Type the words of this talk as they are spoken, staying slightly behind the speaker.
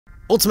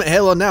Ultimate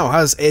Halo now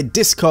has a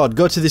Discord.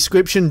 Go to the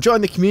description, join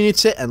the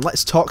community, and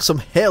let's talk some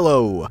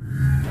Halo.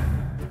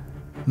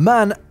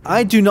 Man,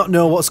 I do not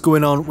know what's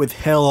going on with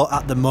Halo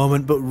at the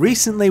moment, but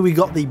recently we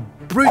got the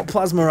Brute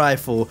Plasma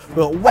Rifle, we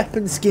got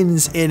weapon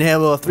skins in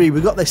Halo 3, we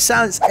got the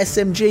Silenced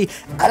SMG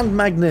and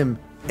Magnum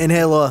in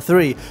Halo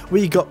 3,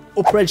 we got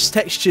up-res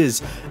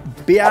textures,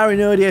 BR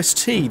in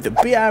ODST, the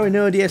BR in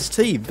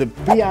ODST, the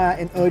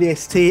BR in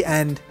ODST,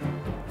 and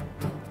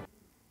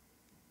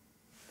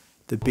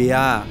the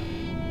BR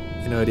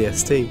in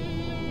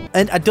ODST.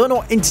 And I don't know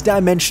what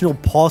interdimensional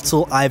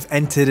portal I've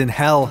entered in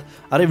hell.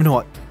 I don't even know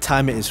what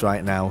time it is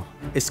right now.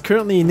 It's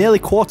currently nearly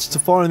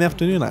 3:45 in the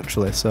afternoon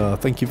actually, so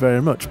thank you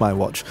very much, my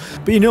watch.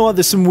 But you know what,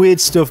 there's some weird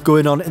stuff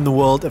going on in the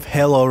world of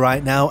Halo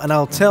right now, and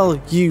I'll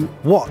tell you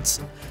what,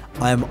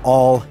 I'm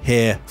all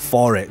here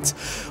for it.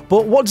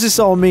 But what does this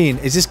all mean?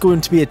 Is this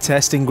going to be a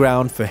testing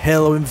ground for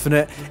Halo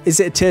Infinite?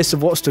 Is it a taste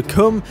of what's to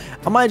come?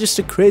 Am I just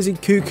a crazy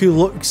cuckoo who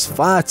looks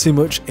far too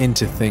much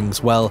into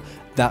things? Well,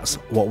 that's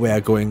what we are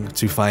going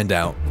to find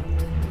out.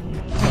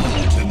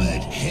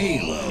 Ultimate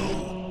Halo.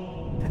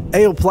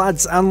 Hey up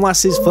lads and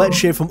lasses, Fletch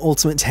here from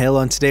Ultimate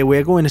Halo, and today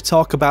we're going to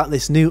talk about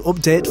this new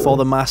update for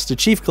the Master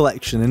Chief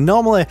Collection. And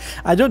normally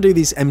I don't do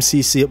these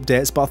MCC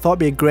updates, but I thought it'd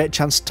be a great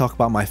chance to talk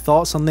about my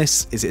thoughts on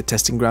this. Is it a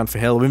testing ground for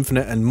Halo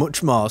Infinite, and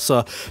much more.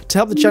 So to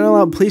help the channel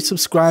out, please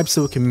subscribe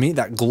so we can meet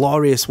that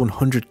glorious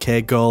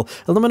 100k goal,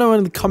 and let me know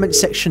in the comment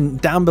section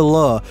down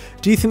below,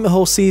 do you think the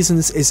whole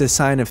seasons is a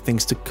sign of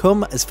things to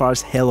come as far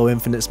as Halo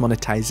Infinite's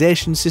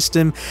monetization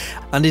system,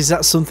 and is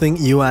that something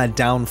you are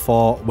down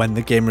for when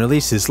the game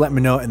releases? Let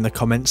me know in the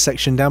comment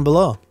section down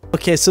below.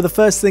 Okay, so the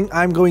first thing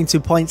I'm going to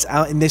point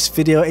out in this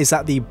video is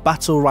that the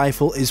battle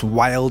rifle is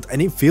wild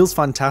and it feels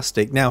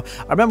fantastic. Now,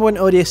 I remember when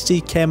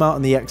ODST came out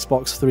on the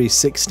Xbox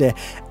 360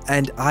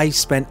 and I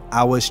spent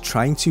hours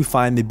trying to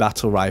find the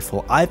battle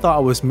rifle. I thought I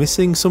was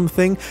missing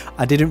something.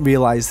 I didn't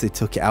realize they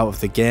took it out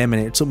of the game,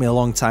 and it took me a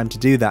long time to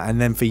do that. And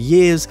then for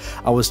years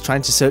I was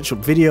trying to search up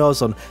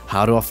videos on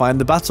how do I find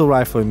the battle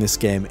rifle in this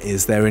game.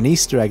 Is there an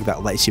Easter egg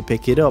that lets you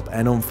pick it up?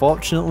 And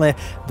unfortunately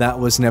that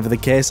was never the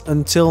case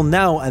until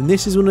now. And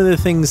this is one of the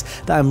things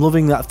that I'm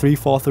loving that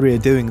 343 are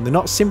doing. They're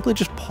not simply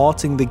just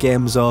porting the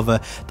games over,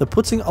 they're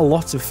putting a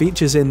lot of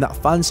features in that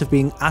fans have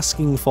been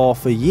asking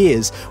for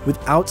years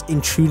without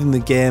intruding the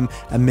game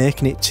and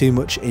making it too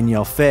much in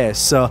your face.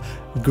 So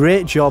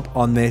great job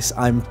on this.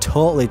 I'm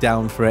totally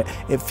down for it.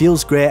 It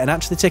feels great, and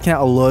actually taking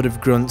out a load of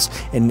grunts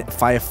in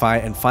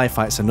firefight, and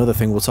firefight's another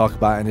thing we'll talk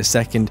about in a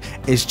second,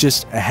 is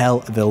just a hell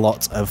of a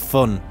lot of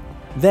fun.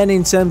 Then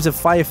in terms of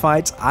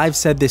firefights, I've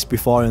said this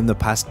before in the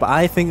past, but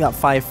I think that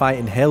firefight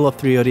in Halo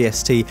 3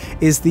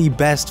 ODST is the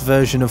best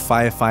version of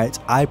firefight.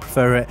 I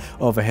prefer it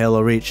over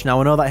Halo Reach.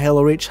 Now I know that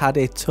Halo Reach had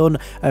a ton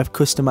of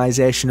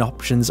customization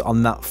options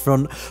on that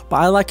front, but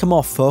I like a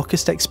more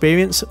focused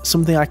experience,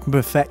 something I can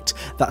perfect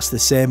that's the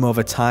same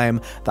over time,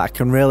 that I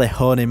can really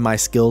hone in my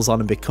skills on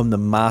and become the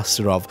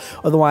master of.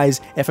 Otherwise,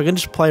 if I can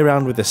just play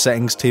around with the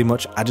settings too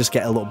much, I just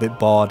get a little bit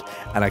bored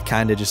and I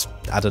kind of just,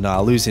 I don't know,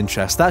 I lose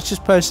interest. That's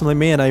just personally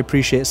me, and I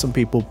appreciate some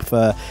people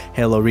prefer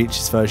Halo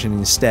Reach's version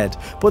instead.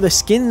 But the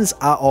skins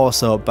are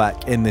also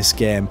back in this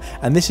game,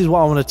 and this is what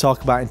I want to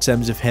talk about in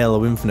terms of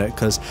Halo Infinite,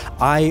 because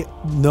I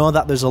know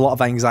that there's a lot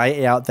of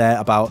anxiety out there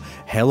about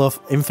Halo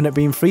Infinite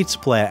being free to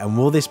play, and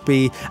will this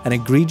be an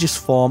egregious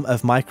form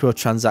of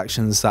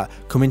microtransactions that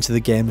come into the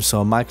game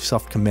so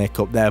Microsoft can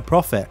make up their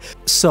profit.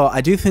 So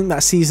I do think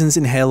that seasons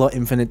in Halo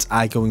Infinite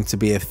are going to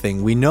be a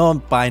thing. We know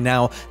by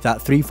now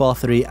that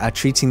 343 are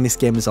treating this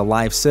game as a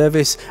live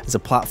service, as a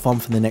platform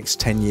for the next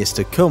 10 years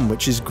to come,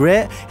 which is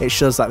great. It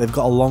shows that they've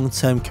got a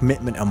long-term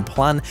commitment and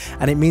plan,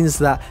 and it means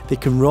that they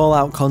can roll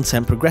out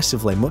content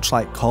progressively, much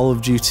like Call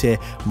of Duty,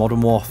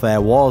 Modern Warfare,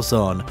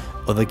 Warzone,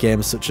 other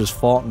games such as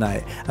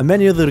Fortnite, and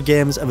many other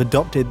games have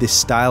adopted this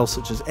style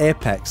such as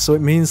Apex. So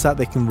it means that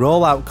they can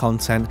roll out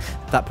content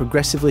that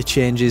progressively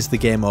changes the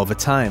game over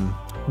time.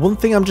 One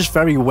thing I'm just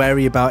very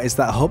wary about is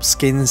that I hope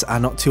skins are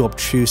not too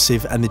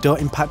obtrusive and they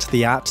don't impact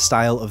the art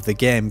style of the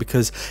game,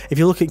 because if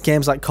you look at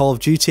games like Call of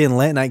Duty, and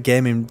Late Night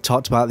Gaming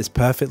talked about this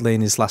perfectly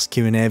in his last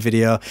Q&A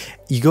video,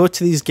 you go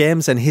to these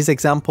games and his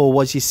example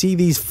was you see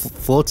these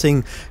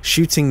floating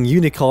shooting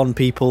unicorn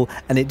people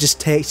and it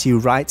just takes you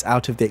right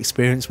out of the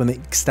experience when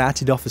it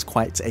started off as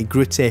quite a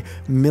gritty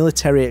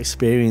military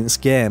experience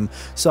game.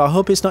 So I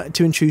hope it's not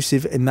too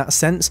intrusive in that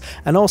sense,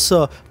 and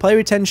also player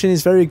retention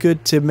is very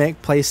good to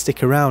make players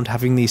stick around.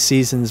 Having these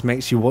seasons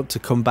makes you want to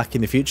come back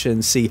in the future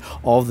and see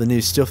all the new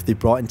stuff they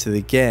brought into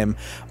the game.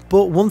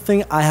 But one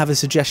thing I have a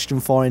suggestion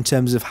for in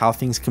terms of how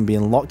things can be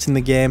unlocked in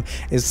the game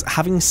is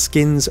having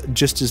skins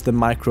just as the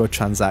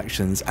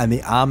microtransactions, and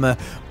the armor,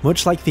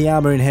 much like the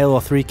armor in Halo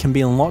 3, can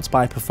be unlocked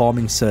by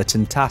performing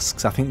certain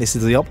tasks. I think this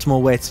is the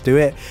optimal way to do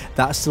it.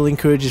 That still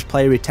encourages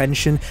player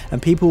retention,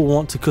 and people will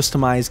want to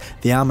customize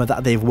the armor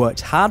that they've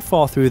worked hard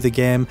for through the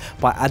game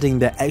by adding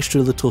their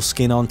extra little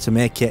skin on to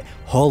make it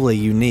wholly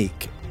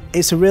unique.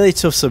 It's a really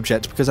tough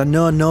subject because I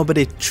know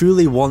nobody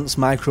truly wants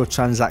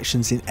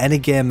microtransactions in any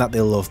game that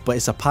they love, but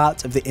it's a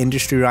part of the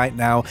industry right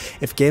now.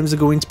 If games are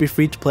going to be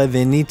free to play,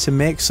 they need to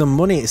make some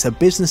money. It's a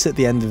business at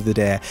the end of the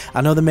day. I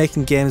know they're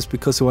making games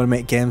because they want to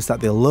make games that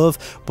they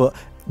love, but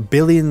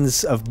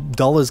billions of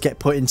dollars get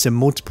put into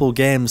multiple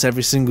games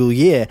every single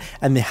year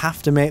and they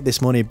have to make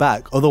this money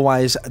back,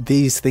 otherwise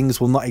these things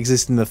will not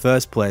exist in the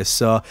first place.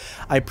 So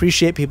I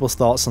appreciate people's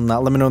thoughts on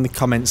that. Let me know in the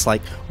comments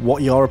like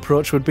what your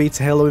approach would be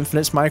to Halo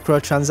Infinite's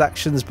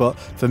microtransactions, but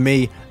for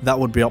me that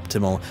would be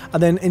optimal.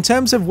 And then in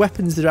terms of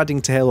weapons they're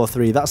adding to Halo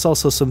 3, that's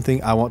also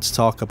something I want to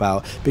talk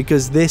about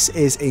because this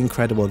is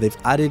incredible. They've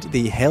added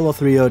the Halo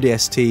 3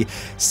 ODST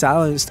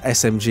Silenced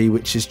SMG,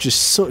 which is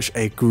just such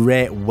a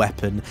great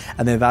weapon,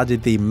 and they've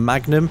added the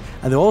Magnum,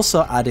 and they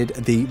also added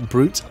the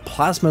Brute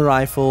Plasma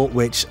Rifle,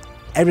 which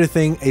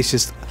everything is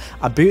just,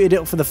 I booted it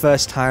up for the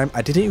first time.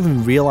 I didn't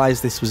even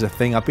realize this was a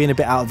thing. I've been a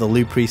bit out of the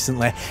loop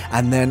recently,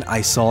 and then I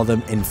saw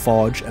them in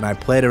Forge and I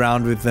played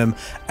around with them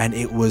and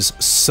it was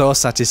so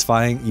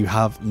satisfying, you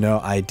have no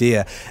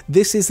idea.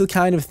 This is the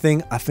kind of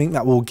thing I think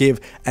that will give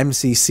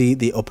MCC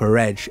the upper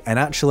edge, and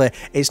actually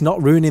it's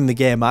not ruining the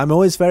game. I'm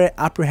always very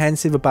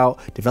apprehensive about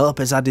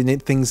developers adding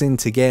things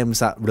into games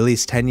that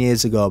released 10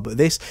 years ago, but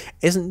this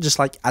isn't just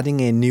like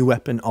adding a new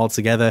weapon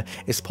altogether,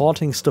 it's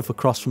porting stuff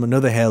across from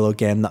another Halo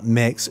game that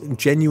makes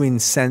genuine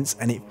sense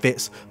and it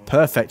fits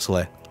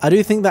perfectly. I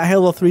do think that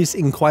Halo 3 is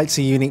in quite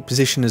a unique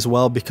position as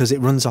well because it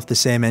runs off the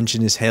same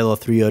engine as Halo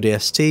 3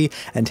 ODST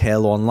and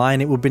Halo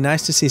Online. It would be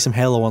nice to see some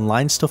Halo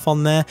Online stuff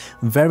on there.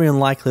 Very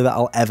unlikely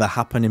that'll ever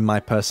happen in my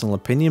personal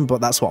opinion, but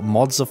that's what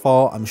mods are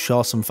for. I'm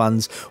sure some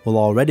fans will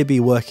already be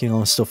working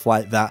on stuff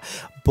like that.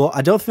 But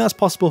I don't think that's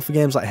possible for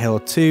games like Halo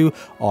 2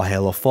 or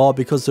Halo 4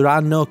 because there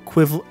are no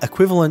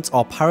equivalent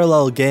or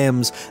parallel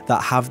games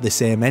that have the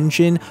same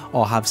engine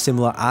or have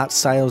similar art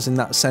styles in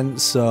that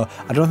sense, so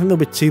I don't think there'll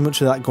be too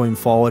much of that going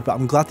forward, but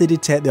I'm glad they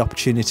did take the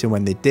opportunity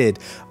when they did.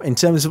 In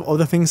terms of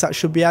other things that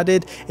should be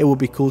added, it would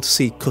be cool to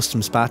see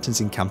custom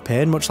Spartans in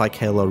campaign, much like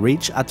Halo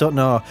Reach. I don't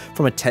know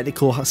from a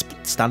technical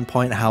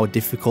standpoint how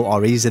difficult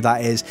or easy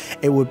that is.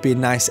 It would be a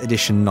nice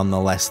addition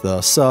nonetheless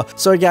though. So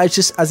sorry guys,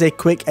 just as a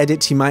quick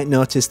edit, you might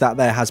notice that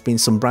there has been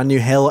some brand new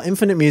Halo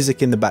Infinite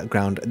music in the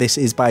background. This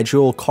is by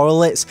Dual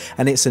Correlates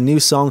and it's a new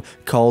song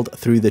called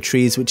Through the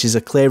Trees, which is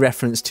a clear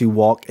reference to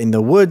Walk in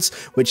the Woods,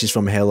 which is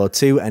from Halo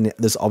 2, and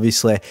there's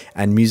obviously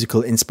a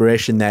musical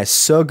inspiration there.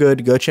 So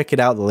good, go check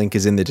it out, the link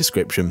is in the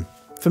description.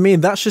 For me,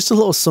 that's just a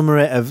little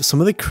summary of some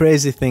of the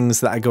crazy things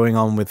that are going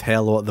on with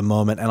Halo at the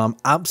moment, and I'm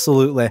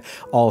absolutely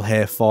all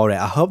here for it.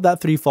 I hope that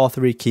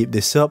 343 keep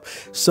this up.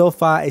 So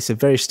far, it's a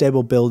very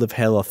stable build of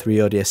Halo 3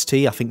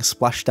 ODST. I think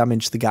Splash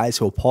Damage, the guys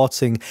who are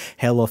porting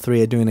Halo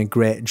 3, are doing a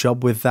great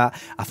job with that.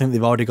 I think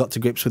they've already got to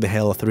grips with the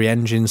Halo 3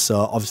 engine, so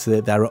obviously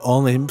there are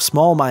only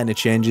small minor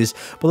changes.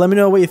 But let me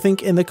know what you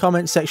think in the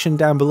comment section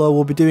down below.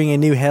 We'll be doing a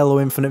new Halo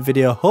Infinite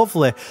video,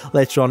 hopefully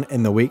later on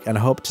in the week, and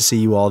I hope to see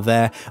you all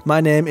there.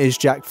 My name is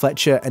Jack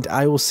Fletcher, and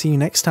I will see you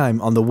next time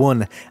on the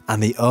one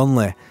and the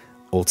only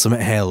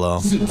Ultimate Halo.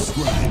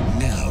 Subscribe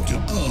now to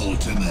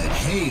Ultimate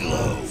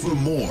Halo for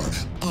more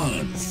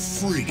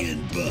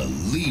unfriggin'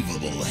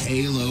 believable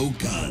Halo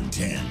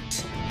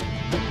content.